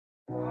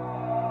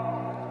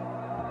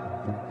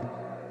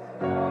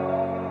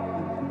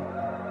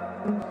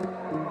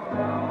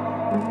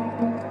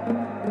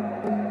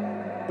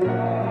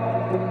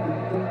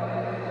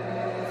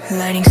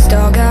Lighting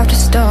stalk after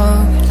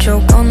stalk,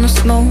 choke on the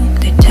smoke.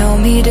 They tell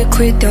me to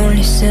quit, don't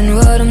listen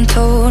what I'm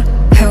told.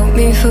 Help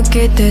me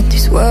forget that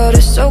this world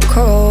is so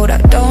cold. I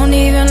don't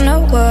even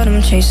know what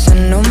I'm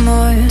chasing no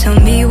more. Tell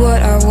me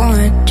what I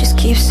want, just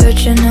keep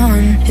searching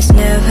on. It's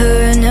never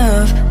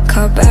enough,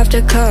 cup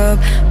after cup,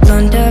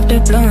 blunt after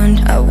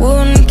blunt. I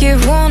wouldn't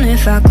give one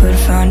if I could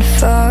find a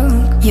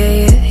fuck.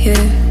 Yeah, yeah,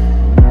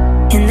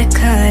 yeah. In the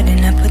cut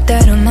and I put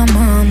that on my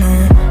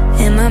mama.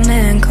 And my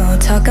man called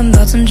talking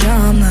about some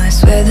drama. I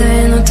swear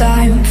there ain't no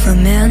time for a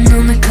man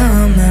on the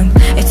come up.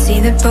 It's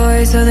either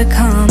boys or the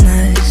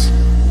commas.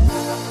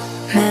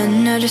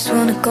 Man, I just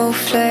wanna go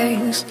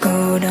flex,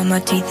 gold on my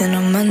teeth and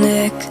on my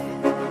neck,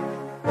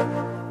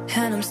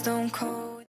 and I'm stone cold.